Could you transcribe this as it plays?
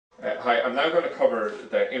Hi, I'm now going to cover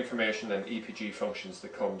the information and EPG functions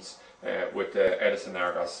that comes with the Edison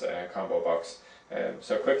Argos combo box.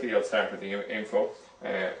 So quickly I'll start with the info.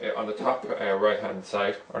 On the top right hand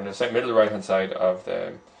side, or on the middle right hand side of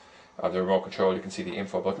the remote control, you can see the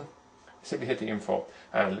info button. Simply hit the info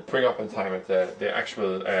and bring up in time at the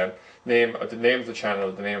actual name of the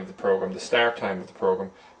channel, the name of the program, the start time of the program,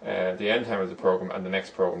 the end time of the program, and the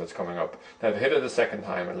next program that's coming up. Now if you hit it the second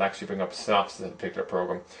time, it'll actually bring up a synopsis of the particular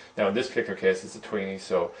program. Now in this particular case it's a tweenie,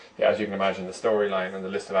 so yeah, as you can imagine the storyline and the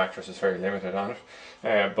list of actors is very limited on it.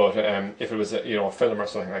 But if it was a film or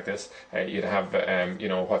something like this, you'd have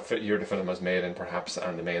what year the film was made in perhaps,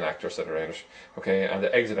 and the main actors that are in it. Okay, and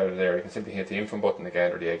the exit out of there, you can simply hit the info button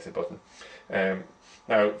again or the exit button.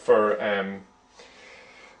 Now for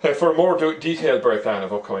a more detailed breakdown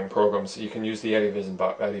of upcoming programs, you can use the Edision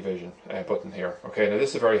button here. Okay, now this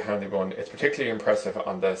is a very handy one. It's particularly impressive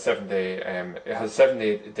on the 7-day. It has a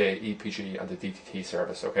 7-day EPG and the DTT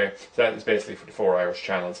service. Okay, so that is basically for the 4 Irish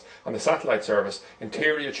channels. On the satellite service, in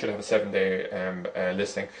theory, it should have a 7-day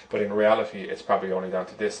listing, but in reality, it's probably only down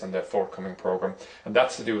to this and the forthcoming program, and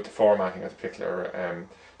that's to do with the formatting of the particular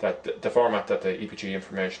the format that the EPG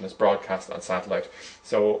information is broadcast on satellite.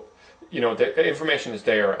 So, the information is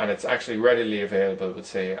there and it's actually readily available, would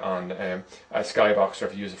say, on a Skybox, or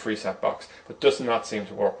if you use a FreeSat box, but does not seem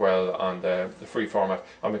to work well on the free format.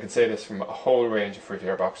 And we can say this from a whole range of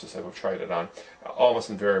free-to-air boxes that we've tried it on. Almost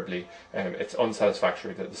invariably, it's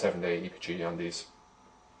unsatisfactory, the 7-day EPG on these.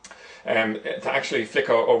 To actually flick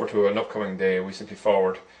over to an upcoming day, we simply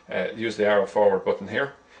use the arrow forward button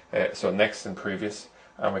here, so next and previous,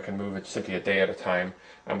 and we can move it simply a day at a time,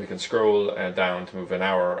 and we can scroll down to move an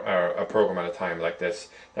hour or a program at a time like this.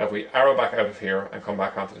 Now if we arrow back out of here and come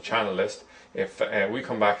back onto the channel list, if we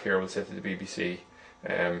come back here, we'll say to the BBC,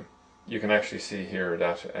 you can actually see here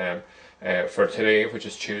that for today, which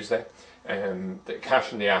is Tuesday, the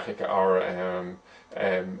Cash in the Attic are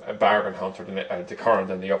a bargain hunt, or the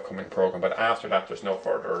current and the upcoming program, but after that there's no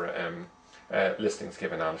further listings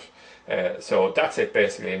given on it. So that's it,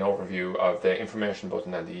 basically an overview of the information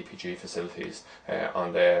button and the EPG facilities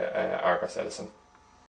on the Argos Edison.